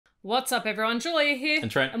What's up, everyone? Julia here.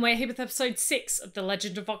 And Trent. And we're here with episode 6 of The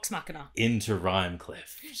Legend of VOX MACHINA. Into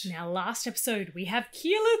Rimecleft. Now, last episode, we have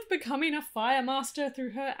Keyleth becoming a fire master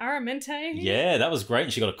through her Aramente. Yeah, that was great.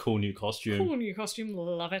 And she got a cool new costume. Cool new costume.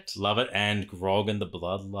 Love it. Love it. And Grog and the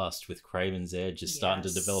Bloodlust with Craven's Edge is starting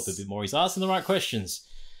to develop a bit more. He's asking the right questions.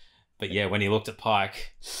 But yeah, when he looked at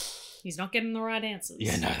Pike... He's not getting the right answers.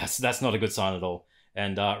 Yeah, no, that's not a good sign at all.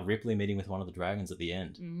 And Ripley meeting with one of the dragons at the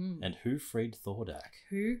end. And who freed Thordak?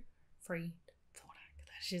 Who freed Thordak?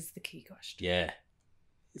 That is the key question. Yeah.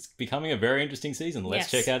 It's becoming a very interesting season. Let's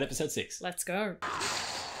check out episode 6. Let's go.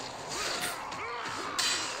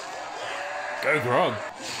 Go, Grog.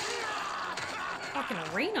 Fucking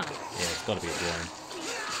arena. Yeah, it's got to be a drone.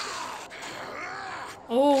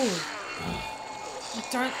 Oh. I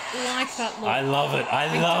don't like that look. I love it. I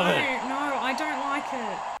love it. No, I don't like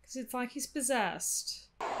it. Because it's like he's possessed.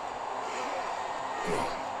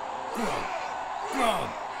 Grog.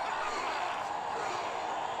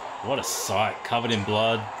 What a sight. Covered in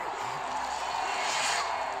blood.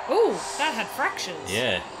 Oh, that had fractures.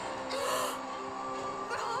 Yeah.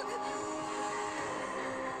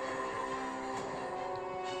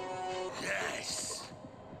 Yes.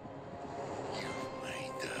 You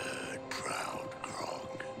made the proud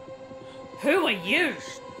Grog. Who are you?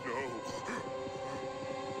 No.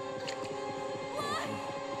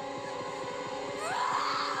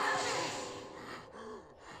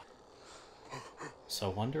 So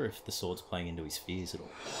I wonder if the sword's playing into his fears at all.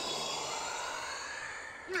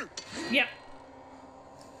 Yep.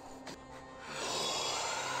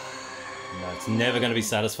 No, it's never going to be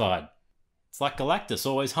satisfied. It's like Galactus,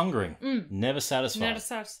 always hungering. Never satisfied. Never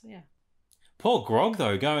satisfied, yeah. Poor Grog,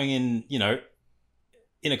 though, going in, you know,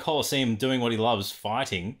 in a Colosseum doing what he loves,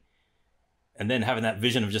 fighting, and then having that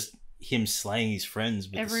vision of just him slaying his friends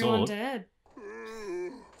with Everyone the sword. dead.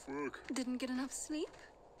 Fuck. Didn't get enough sleep?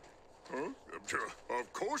 Huh?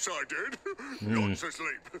 Of course I did. Lots of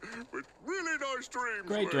sleep. With really nice dreams.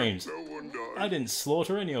 Great where dreams. No one died. I didn't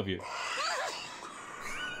slaughter any of you.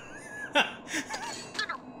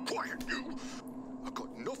 Quiet, you. I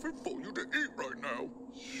got nothing for you to eat right now.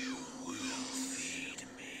 You will feed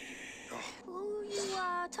me. Who you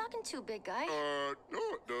talking to, big guy?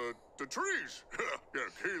 No, the trees. Yeah,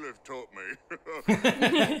 Keyleth taught me.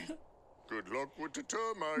 Good luck with the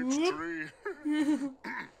termites, tree.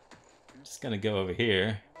 I'm just going to go over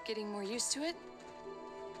here. Getting more used to it?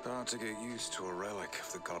 Hard to get used to a relic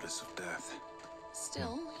of the goddess of death.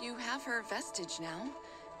 Still, you have her vestige now.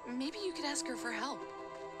 Maybe you could ask her for help.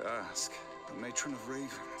 Ask the matron of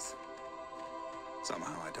ravens.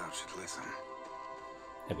 Somehow I doubt she'd listen.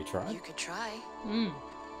 Have you tried? You could try.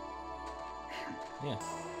 Yeah.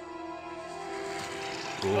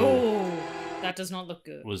 Oh, that does not look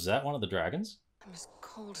good. Was that one of the dragons? I'm as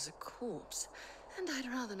cold as a corpse, and I'd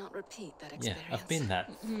rather not repeat that Yeah, experience. I've been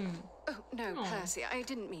that. Oh, no, Percy, I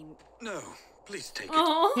didn't mean... No, please take it.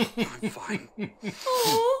 Oh. I'm fine.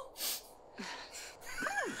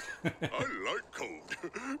 I like cold.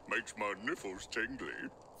 Makes my nipples tingly.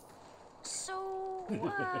 So,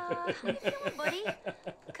 how you doing, buddy?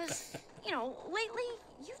 Because, you know, lately,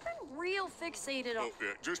 you've been real fixated on... Oh,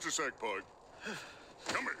 yeah, just a sec, Pike.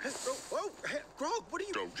 Come here. Whoa, hey, Grog, what are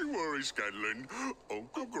you... Don't you worry, Scanlon.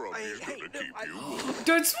 Uncle Grog is Hey, gonna no, keep you warm.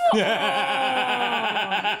 Don't swallow.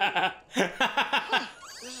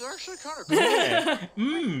 This is actually kind of cool.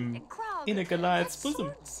 Yeah. Grog, In a Goliath's that bosom.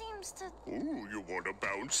 sword seems to... Ooh, you want a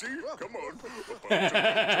bouncy? Come on.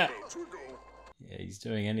 Bounce we go. Yeah, he's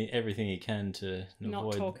doing everything he can to Not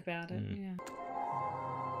avoid... talk about it, yeah.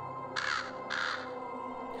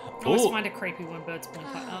 I Ooh. always find it creepy when birds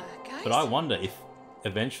point like that. Guys, But I wonder if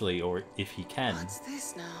eventually, or if he can, what's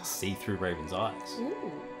this now? see through Raven's eyes.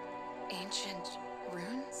 Ooh. Ancient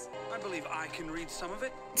runes? I believe I can read some of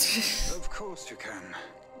it. Of course you can.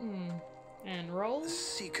 And roll.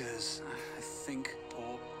 Seekers, I think,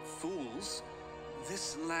 or fools.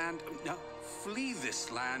 This land... No, flee this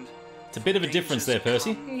land. It's a bit of a difference there,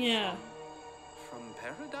 Percy. Yeah. From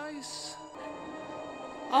paradise?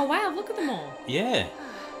 Oh, wow, look at them all. Yeah.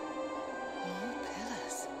 More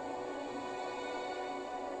pillars.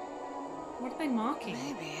 What are they marking?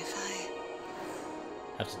 Maybe if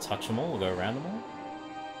I... Have to touch them all or go around them all.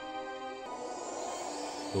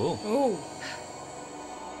 Cool. Oh.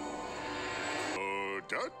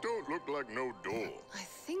 That don't look like no door. I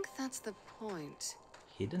think that's the point.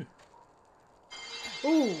 Hidden.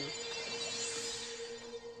 Ooh. You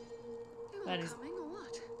That all is- coming or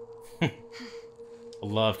what? I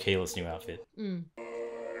love Keyleth's new outfit. Anybody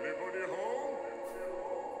home?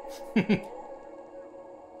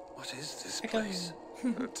 What is this place?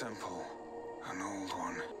 A temple. An old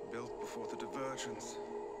one. Built before the divergence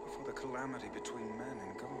of for the calamity between men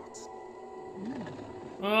and gods.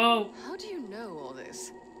 Oh. How do you know all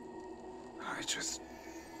this? I just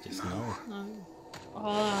know. Oh,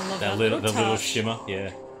 I love That that little, little the little touch. shimmer,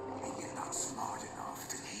 yeah. You're not smart enough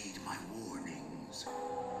to heed my warnings.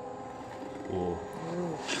 Ooh.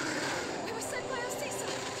 We were sent by Ostisa.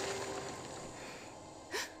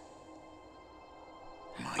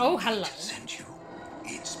 My Oh, mate hello. Sent you.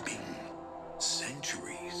 It's been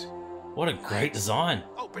centuries. What a great design.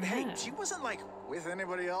 Oh, but hey, Yeah. she wasn't like with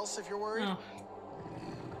anybody else if you're worried. Oh.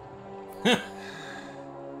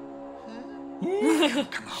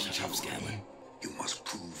 Come out, shut up, Scanlan. You must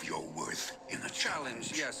prove your worth in a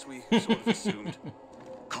challenge. Yes, we sort of assumed.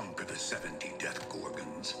 Conquer the 70 death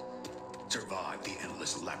gorgons. Survive the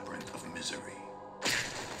endless labyrinth of misery.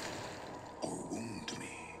 Or wound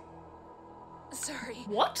me. Sorry.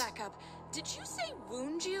 What? Back up. Did you say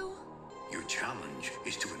wound you? Your challenge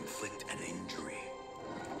is to inflict an injury.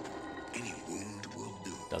 Any wound will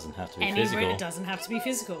do. Doesn't have to be Anyway, physical. it doesn't have to be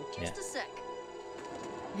physical. Just a sec.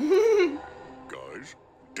 Guys,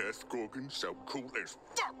 death gorgons sound cool as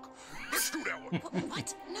fuck. Let's do that one.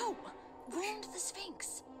 What? No. Wound the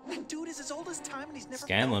Sphinx. That dude is as old as time and he's never.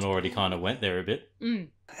 Scanlan already kind of went there a bit.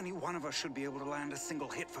 Any one of us should be able to land a single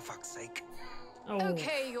hit, for fuck's sake. Oh.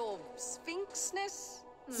 Okay, your sphinxness.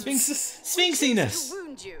 Sphinxiness. To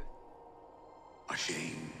wound you. A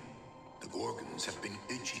shame. The gorgons have been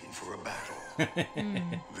itching for a battle.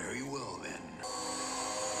 Very well then.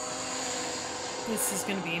 This is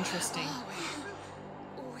going to be interesting.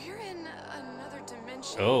 We're in another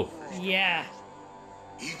dimension. Oh. Yeah.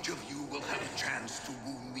 Each of you will have a chance to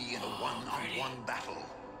wound me in a one-on-one battle.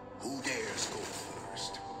 Who dares go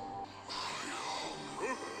first?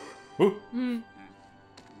 Ooh.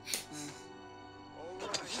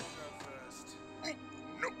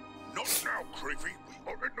 No, not now, Cravey. We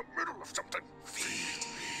are in the middle of something. Feed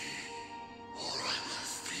me, or I will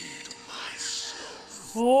feed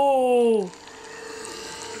myself. Oh.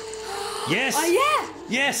 Yes. Oh, yeah.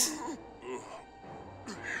 Yes.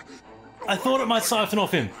 I thought it might siphon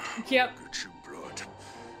off him. Yep. Get you blood.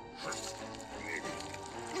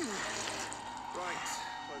 Right,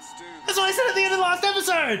 let's do That's what I said at the end of the last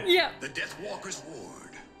episode. Yep. The Death Walker's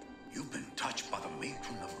ward. You've been touched by the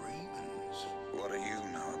matron of ravens. What do you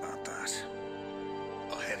know about that?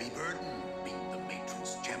 A heavy burden being the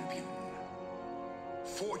matron's champion.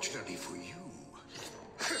 Fortunately for you,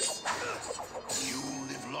 you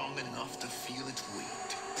live long enough to feel its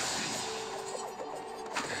weight.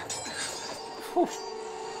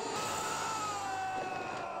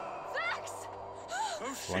 Vex!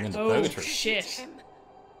 Flung into Oh, purgatory. shit.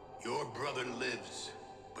 Your brother lives,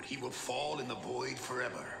 but he will fall in the void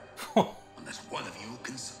forever. Unless one of you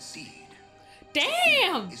can succeed.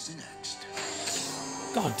 Damn. Is next.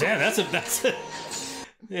 God damn, that's a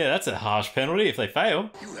yeah, that's a harsh penalty if they fail.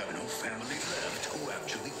 You have no family left who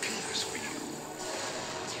actually cares for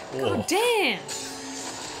you. Oh. God damn.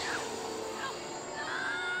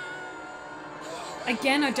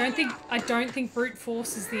 Again, I don't think brute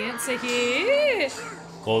force is the answer here.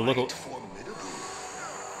 Well, look. Quite formidable.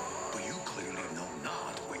 But you clearly know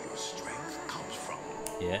not where your strength comes from.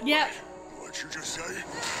 Yeah. Yep. What'd you just say?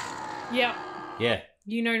 Yep. Yeah.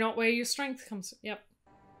 You know not where your strength comes. Yep.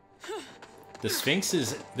 The Sphinx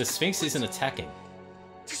isn't attacking.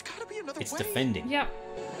 There's gotta be another It's way. defending. Yep.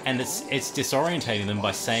 And it's disorientating them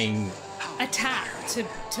by saying, Attack to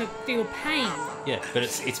feel pain. yeah, but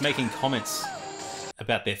it's making comments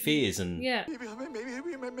about their fears and Yeah.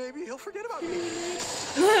 Maybe he'll forget about me.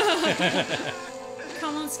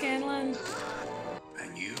 Come on, Scanlan.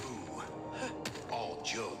 And you, all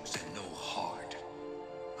jokes and no heart.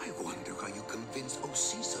 I wonder how you convinced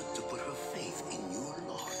Osisa to put her faith in your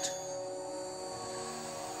lot.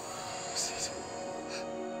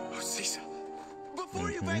 Caesar,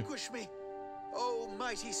 before you vanquish me, oh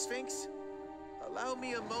mighty Sphinx, allow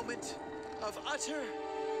me a moment of utter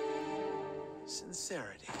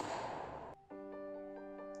sincerity.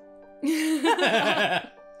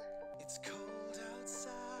 It's cold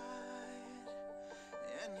outside,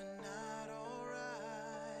 and you're not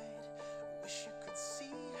alright. Wish you could see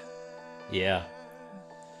her. yeah,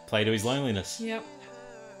 play to his loneliness. Yep.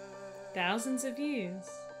 Thousands of years.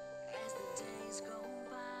 As the days go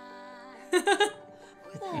by,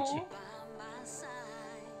 Aw. by my side.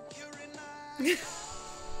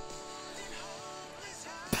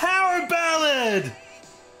 Power ballad.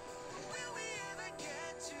 Will we ever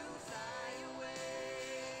get to fly away?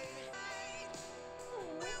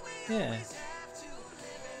 Will we Yeah. always have to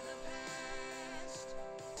live in the past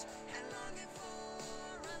and longing for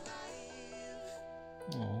a life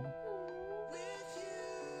Aw. with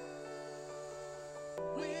you?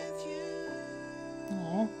 With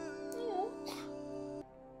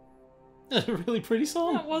That's a really pretty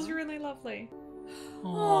song. That was really lovely. Aww.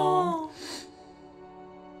 Oh.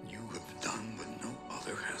 You have done what no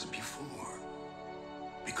other has before.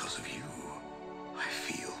 Because of you, I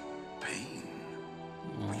feel pain.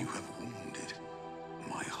 You have wounded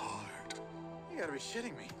my heart. You gotta be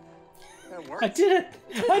shitting me. That worked? I did it!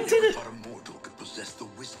 I did it! But a mortal could possess the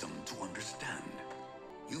wisdom to understand.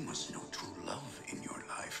 You must know true love in your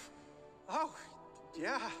life. Oh,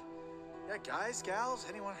 yeah. Yeah, guys, gals,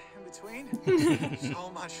 anyone in between? So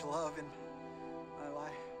much love in my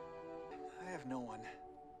life. I have no one.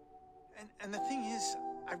 And the thing is,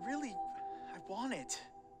 I want it.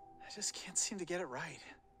 I just can't seem to get it right.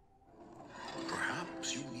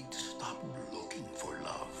 Perhaps you need to stop looking for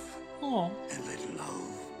love Aww. and let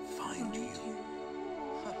love find you.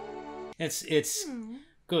 It's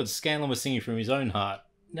good. Scanlan was singing from his own heart.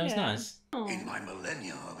 That was nice. In my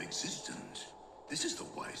millennia of existence, this is the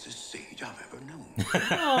wisest sage I've ever known.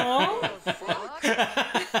 Aww.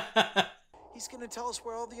 He's gonna tell us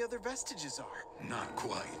where all the other vestiges are. Not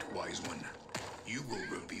quite, wise one. You will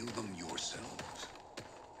reveal them yourselves.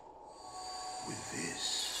 With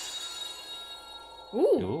this, Ooh.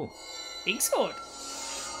 Ooh. Big sword.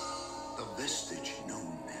 the vestige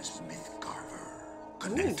known as Myth Carver,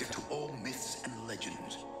 connected to all myths and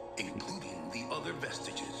legends, including the other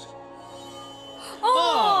vestiges.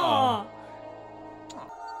 Oh.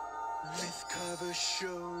 Myth cover,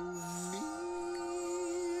 show me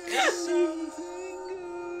something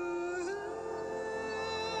good.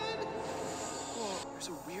 Whoa, there's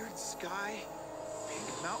a weird sky,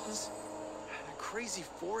 pink mountains, and a crazy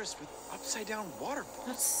forest with upside-down waterfalls.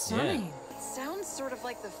 That's stunning. It sounds sort of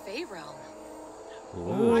like the Fey realm.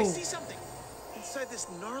 Ooh. I see something inside this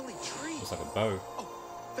gnarly tree. Looks like a bow. Oh,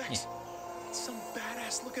 Vex, it's some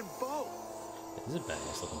badass-looking bow. It is a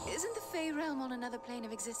badass looking bow. Isn't the Fey realm on another plane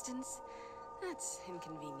of existence? That's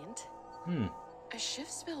inconvenient. A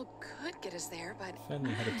shift spell could get us there, but If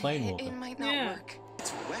only had a plane walker. it might not Yeah. work.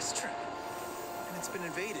 It's Western, and it's been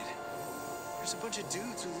invaded. There's a bunch of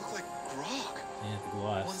dudes who look like Grog. Yeah, the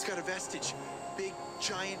One's Goliath. got a vestige, big,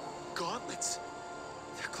 giant gauntlets.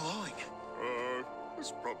 They're glowing.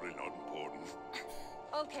 It's probably not important.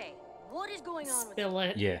 Okay, what is going on with Spill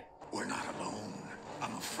it. Yeah. We're not alone.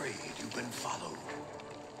 I'm afraid you've been followed.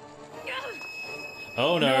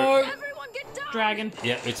 Oh no. No. everyone get down? Dragon.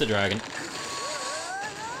 Yeah, it's a dragon.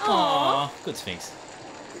 Aww. Good Sphinx.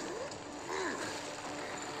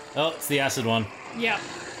 Oh, it's the acid one. Yep.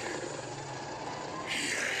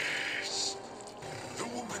 Yes. The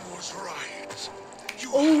woman was right. You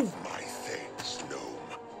Oh. have my thanks, gnome.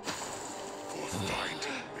 For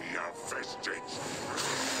finding me a vestige.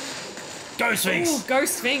 Go Sphinx! Ooh,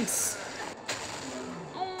 Ghost Sphinx.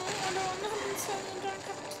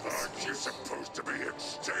 Aren't you supposed to be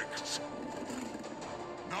extinct?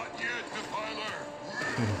 Not yet, Defiler.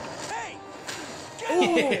 Hey!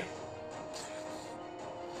 Ooh.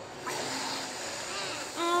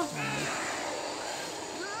 Ah.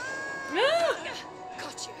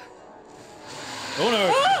 Gotcha. Oh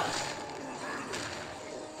no!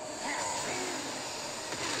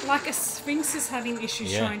 Like a Sphinx is having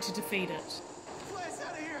issues Yeah. trying to defeat it. Fly us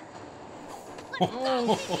out of here!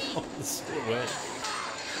 It's so wet.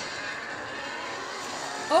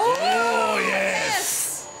 Oh, Oh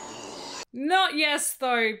yes! Not yes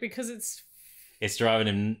though, because it's It's driving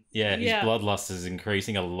him. Yeah, his Yeah. bloodlust is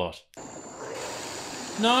increasing a lot.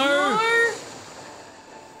 no.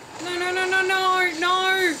 No, no, no, no, no,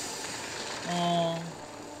 no, Oh.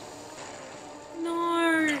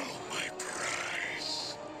 no. My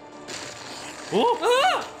prize. Oh!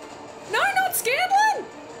 Ah! No, not Scanlan!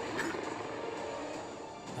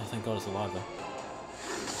 Oh, thank God it's alive though.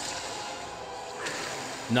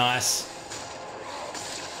 Nice.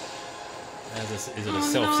 Is it a Oh,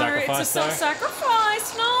 self-sacrifice no, it's a though?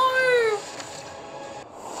 self-sacrifice. No.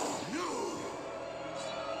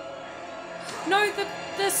 No,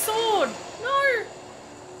 the sword. No.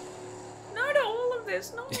 No to all of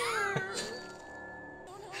this. No.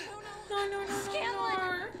 No, no, no, no,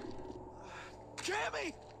 Scanlan!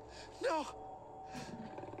 Cammy! No!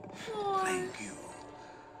 no. Thank you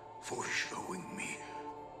for showing me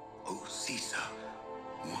Osisa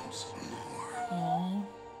once more. Aww.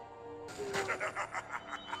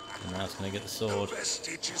 And now it's gonna get the sword. The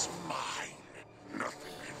vestige is mine.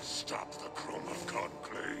 Nothing can stop the Chrome of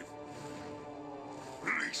Conclave.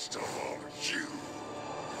 Least of all you.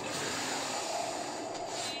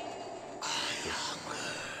 I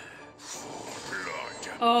hunger for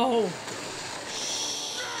blood. Oh.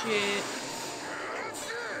 Shit.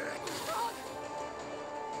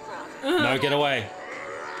 No, get away.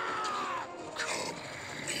 Come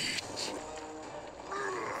meet.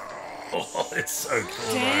 Oh, it's so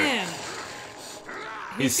cool. Damn.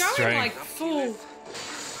 He's going strength. like full.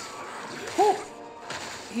 Whew.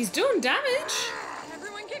 He's doing damage.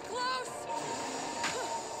 Everyone get close.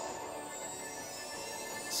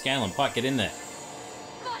 Scanlan, Pike, get in there.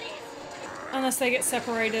 Unless they get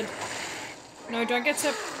separated. No, don't get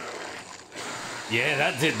separated.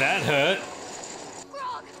 Yeah, that hurt.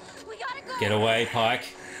 Grog, we gotta go. Get away,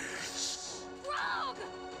 Pike. Grog!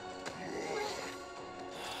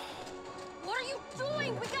 What are you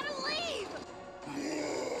doing? We gotta leave.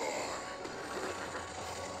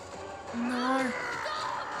 No.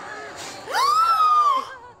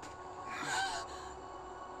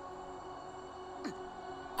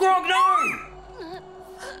 Grog, no!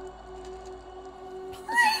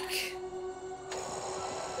 Pike!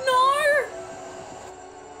 No!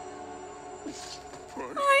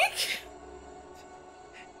 Pike!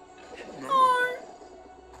 No!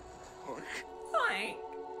 Pike!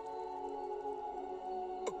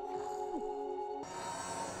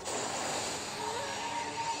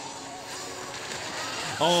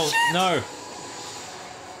 Oh, no.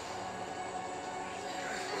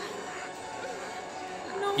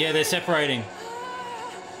 No. Yeah, they're separating.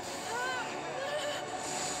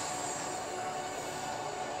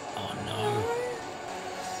 Oh, no.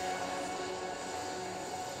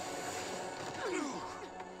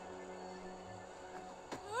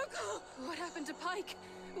 What happened to Pike?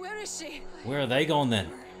 Where is she? Where are they gone then?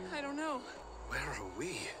 I don't know. Where are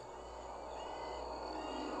we?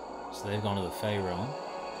 So they've gone to the Fey realm.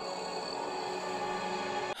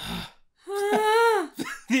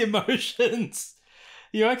 The emotions.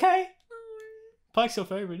 You okay? Pike's your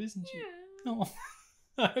favourite, isn't she? Yeah. Oh,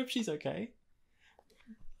 I hope she's okay.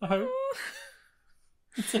 I hope.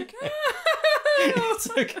 It's okay. It's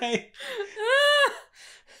okay.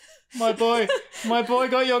 My boy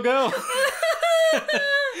got your girl.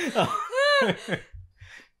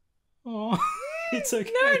 Oh, it's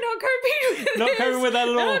okay. No, not coping with Not this. coping with that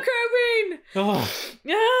at all. Not coping. Oh,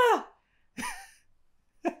 Yeah.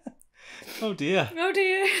 oh dear. Oh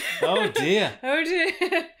dear. Oh dear. Oh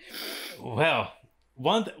dear. Well,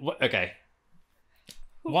 okay.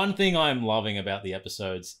 One thing I'm loving about the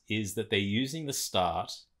episodes is that they're using the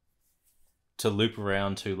start to loop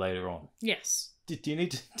around to later on. Yes. Do you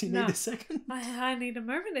need No. a second? I need a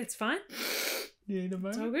moment. It's fine. You need a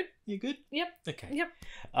moment? It's all good. You good? Yep. Okay.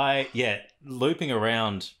 Yep. Looping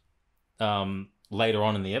around later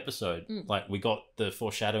on in the episode, like we got the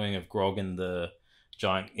foreshadowing of Grog and the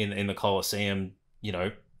giant in the Colosseum, you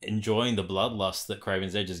know, enjoying the bloodlust that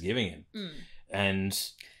Craven's Edge is giving him. And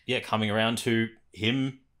yeah, coming around to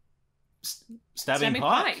him stabbing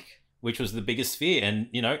Pike, which was the biggest fear. And,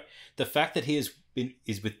 you know, the fact that he is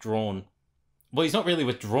withdrawn. Well, he's not really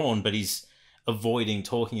withdrawn, but he's avoiding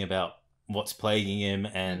talking about what's plaguing him.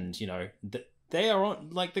 And, you know, they are on,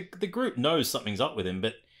 like, the group knows something's up with him,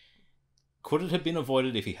 but could it have been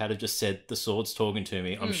avoided if he had have just said, the sword's talking to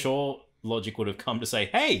me? I'm sure logic would have come to say,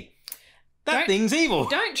 hey, that thing's evil.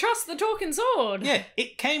 Don't trust the talking sword. Yeah,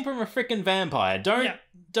 it came from a freaking vampire.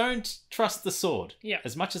 Don't trust the sword. Yeah.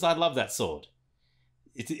 As much as I love that sword,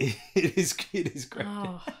 it is great.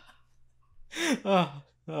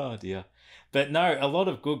 Oh dear. But no, a lot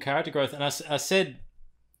of good character growth, and I said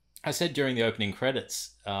during the opening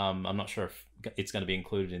credits, I'm not sure if it's going to be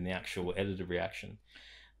included in the actual edited reaction,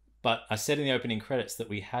 but I said in the opening credits that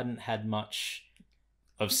we hadn't had much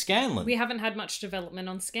of Scanlan. We haven't had much development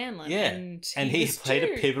on Scanlan. Yeah, and he played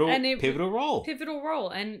a pivotal role. Pivotal role,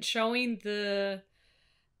 and showing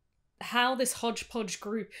how this hodgepodge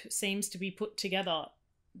group seems to be put together.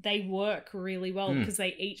 They work really well because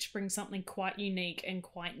they each bring something quite unique and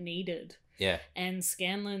quite needed. Yeah. And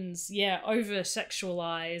Scanlan's,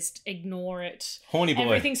 over-sexualized, ignore it. Horny boy.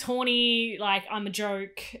 Everything's horny, like, I'm a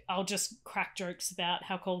joke. I'll just crack jokes about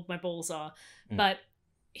how cold my balls are. But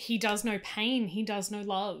he does no pain, he does no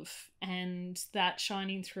love. And that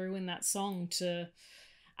shining through in that song to,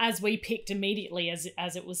 as we picked immediately,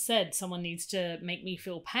 as it was said, someone needs to make me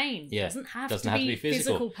feel pain. Yeah. Doesn't have to be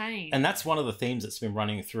physical pain. And that's one of the themes that's been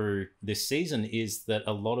running through this season, is that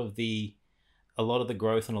a lot of the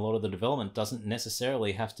growth and a lot of the development doesn't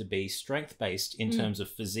necessarily have to be strength based in terms of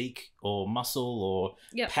physique or muscle or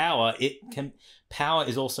power. Power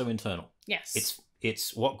is also internal. Yes.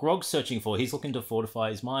 It's what Grog's searching for. He's looking to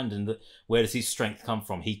fortify his mind, and where does his strength come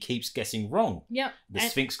from? He keeps guessing wrong. Yep. The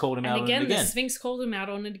Sphinx called him out on it again. The Sphinx called him out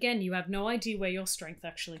on it again. You have no idea where your strength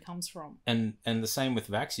actually comes from. And the same with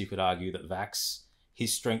Vax. You could argue that Vax,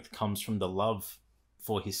 his strength comes from the love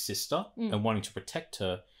for his sister and wanting to protect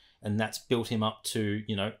her, and that's built him up to,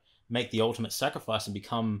 you know, make the ultimate sacrifice and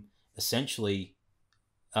become essentially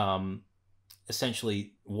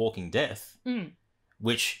essentially walking death,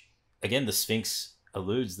 which, again, the Sphinx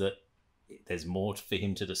alludes that there's more for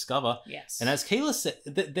him to discover. Yes. And as Keeler said,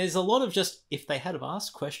 there's a lot of just, if they had have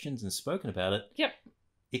asked questions and spoken about it, yep,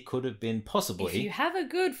 it could have been possibly... If you have a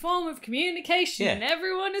good form of communication and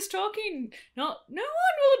everyone is talking, no one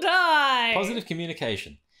will die. Positive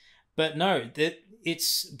communication. But no,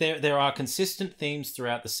 there are consistent themes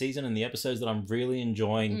throughout the season and the episodes that I'm really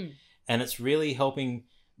enjoying, and it's really helping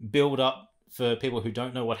build up for people who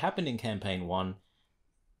don't know what happened in Campaign 1.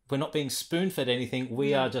 We're not being spoon-fed anything.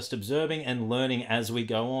 We are just observing and learning as we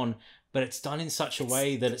go on, but it's done in such a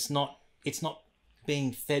way that it's not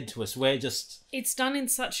being fed to us. We're just... It's done in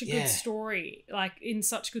such a good story, like in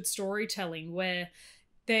such good storytelling, where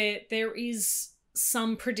there is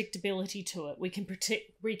some predictability to it. We can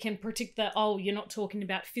predict that, oh, you're not talking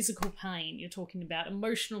about physical pain, you're talking about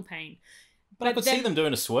emotional pain. But I could see them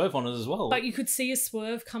doing a swerve on it as well. But you could see a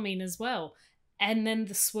swerve coming as well. And then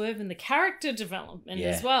the swerve in the character development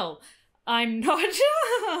as well. I'm not...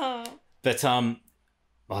 But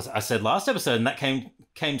I said last episode, and that came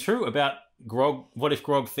true about Grog. What if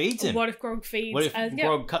Grog feeds him? What if Grog feeds... What if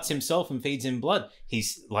Grog cuts himself and feeds him blood?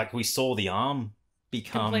 He's like, we saw the arm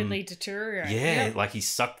become... completely deteriorate. Yeah, like he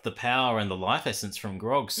sucked the power and the life essence from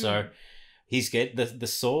Grog. So the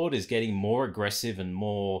sword is getting more aggressive and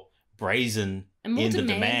more brazen and more in demanding.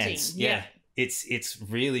 The demands. Yeah. It's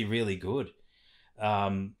really, really good. As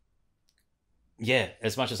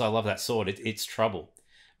much as I love that sword, it's trouble.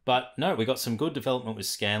 But no, we got some good development with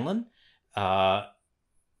Scanlan.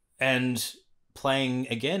 And playing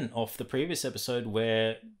again off the previous episode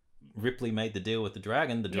where Ripley made the deal with the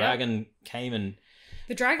dragon. The dragon came and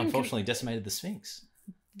unfortunately decimated the Sphinx.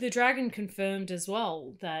 The dragon confirmed as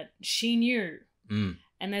well that she knew.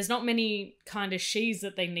 And there's not many kind of she's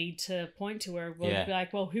that they need to point to where we'll be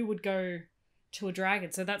like, well, who would go to a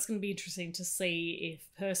dragon? So that's going to be interesting to see if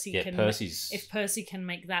Percy can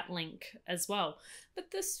make that link as well.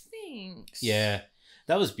 But the Sphinx,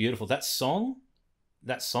 that was beautiful. That song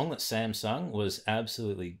that Sam sung was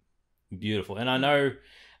absolutely beautiful. And I know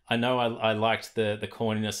I liked the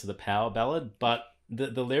corniness of the power ballad, but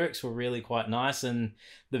the lyrics were really quite nice, and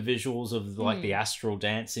the visuals of like the astral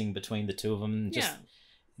dancing between the two of them, just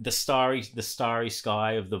the starry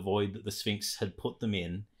sky of the void that the Sphinx had put them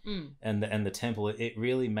in. And the temple, it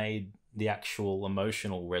really made the actual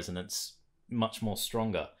emotional resonance much more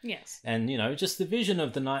stronger. Yes. And, just the vision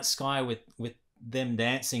of the night sky with them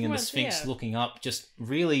dancing and the Sphinx looking up just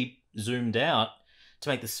really zoomed out to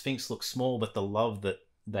make the Sphinx look small, but the love that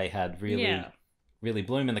they had really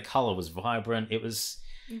bloomed, and the colour was vibrant. It was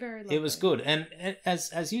very lovely. It was good. And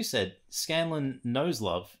as you said, Scanlan knows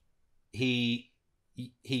love. He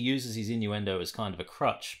uses his innuendo as kind of a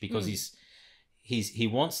crutch because he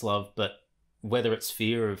wants love, but whether it's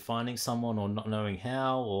fear of finding someone or not knowing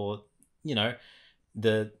how, or what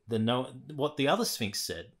the other Sphinx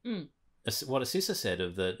said, what Assissa said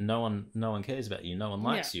of the no one cares about you, no one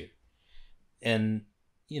likes you, and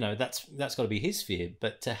that's got to be his fear.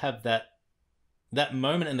 But to have that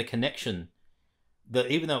moment and the connection, that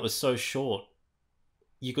even though it was so short,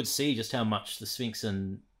 you could see just how much the Sphinx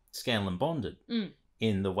and Scanlan bonded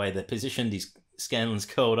in the way they positioned. Scanlan's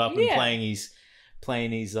curled up and playing his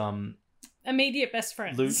immediate best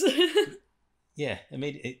friends. Lute.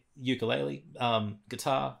 Immediate ukulele,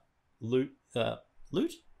 guitar, lute.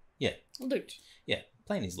 Lute? Yeah. Lute. Yeah,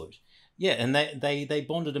 playing his lute. Yeah, and they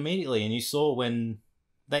bonded immediately, and you saw when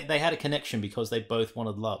they had a connection because they both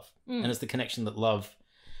wanted love. And it's the connection that love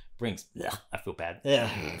brings. Ugh, I feel bad. Ugh,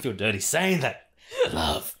 I feel dirty saying that.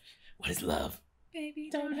 Love. What is love? Baby,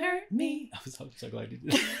 don't hurt me. I was so glad you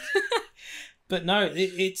did it. But no,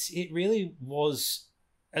 it really was,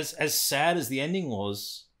 as sad as the ending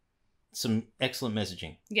was, some excellent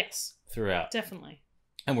messaging. Yes. Throughout. Definitely.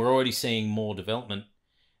 And we're already seeing more development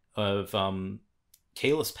of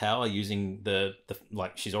Keyless power using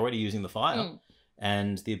she's already using the fire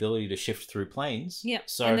and the ability to shift through planes. Yeah.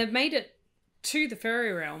 So, and they've made it to the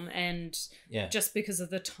fairy realm, and just because of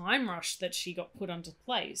the time rush that she got put into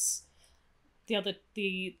place,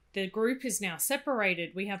 the group is now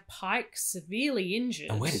separated. We have Pike severely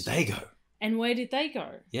injured. And where did they go?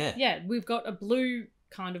 Yeah. Yeah, we've got a blue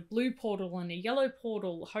portal and a yellow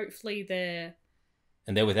portal. Hopefully they're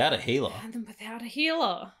without a healer.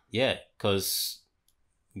 Yeah, because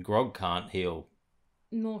Grog can't heal.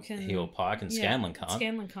 Nor can heal Pike, and Scanlan can't.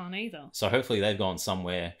 Scanlan can't either. So hopefully they've gone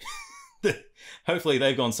somewhere. Hopefully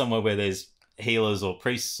they've gone somewhere where there's healers or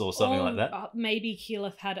priests or something like that. Maybe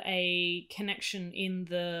Keyleth had a connection in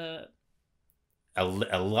a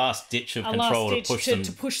last ditch of control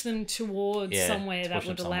to push them towards somewhere that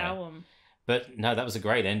would allow them. But no, that was a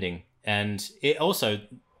great ending. And it also,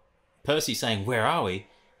 Percy saying, "Where are we?"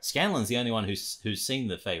 Scanlan's the only one who's seen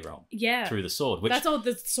the Fey realm. Yeah. Through the sword. Which that's all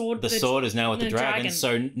the sword. The sword is now with the dragon. dragon.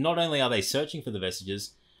 So not only are they searching for the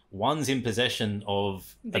vestiges, one's in possession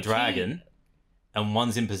of The a dragon, and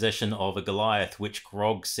one's in possession of a Goliath, which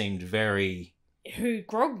Grog seemed very... Who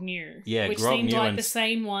Grog knew. Yeah, which Grog seemed knew, like and the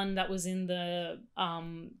same one that was in the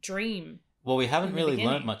dream. Well, we haven't in the really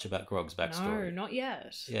beginning. learnt much about Grog's backstory. No, not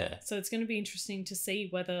yet. Yeah. So it's going to be interesting to see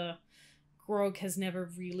whether Grog has never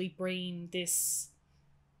really been this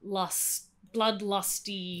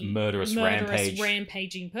bloodlusty, murderous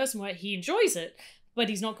rampaging person where he enjoys it, but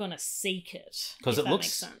he's not going to seek it. Because it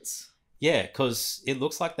makes sense. Yeah, because it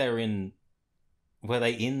looks like they're in... Were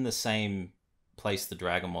they in the same place the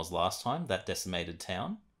dragon was last time? That decimated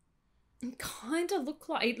town? It kind of looked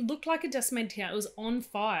like a decimated town. It was on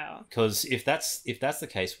fire. Because if that's the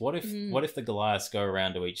case, what if the Goliaths go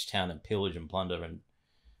around to each town and pillage and plunder and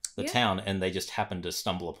the town, and they just happen to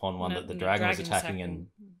stumble upon one that the dragon was attacking and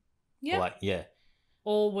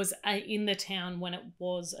or was in the town when it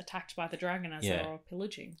was attacked by the dragon as they were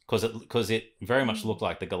pillaging. Because it very much looked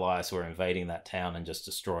like the Goliaths were invading that town and just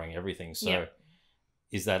destroying everything. So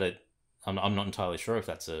is that I'm not entirely sure if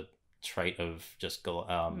that's a trait of just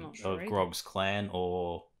of Grog's clan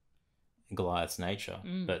or Goliath's nature,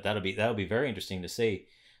 but that'll be very interesting to see.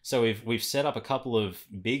 So we've set up a couple of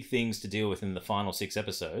big things to deal with in the final 6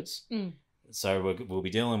 episodes. So we'll be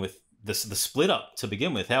dealing with the split up to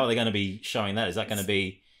begin with. How are they going to be showing that? Is that going to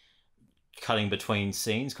be cutting between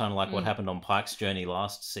scenes, kind of like what happened on Pike's journey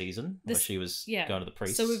last season, where she was going to the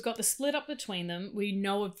priest? So we've got the split up between them. We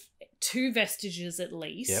know of 2 vestiges at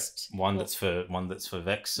least. Yep. One that's for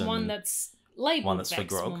Vex, and one that's labeled one that's Vex, for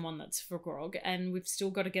Grog. and one that's for Grog, and we've still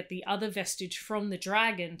got to get the other vestige from the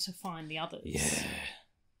dragon to find the others. Yeah.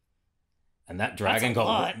 And that dragon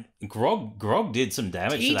got Grog did some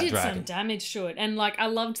damage to that dragon. He did some damage to it, and I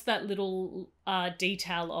loved that little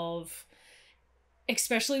detail of,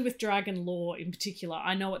 especially with dragon lore in particular.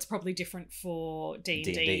 I know it's probably different for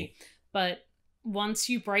D&D, but once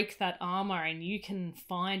you break that armor and you can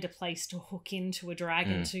find a place to hook into a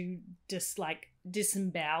dragon to just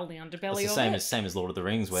disembowel the underbelly it's of the it. same as Lord of the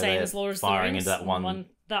Rings, where they're firing into that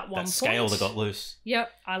one scale that got loose. Yep,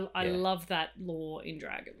 I love that lore in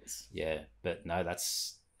dragons. Yeah, but no,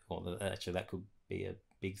 actually that could be a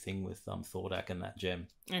big thing with Thordak and that gem.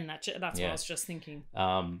 And that's what I was just thinking.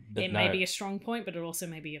 It may be a strong point, but it also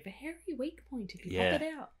may be a very weak point if you pop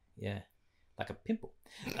it out. Yeah, like a pimple.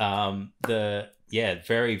 A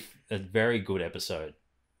very good episode.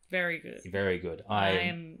 Very good. Very good. I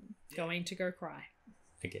am going to go cry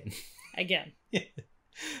again.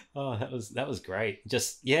 Oh, that was great.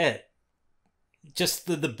 Just the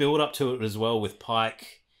build up to it as well, with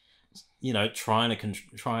Pike, trying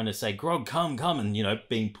to say, Grog, come, and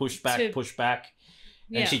being pushed back.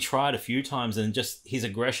 And she tried a few times, and just his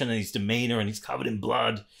aggression and his demeanor, and he's covered in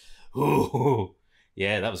blood. Ooh,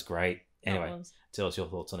 yeah, that was great. Anyway, tell us your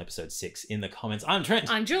thoughts on episode 6 in the comments. I'm Trent.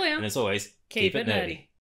 I'm Julia. And as always, keep it nerdy.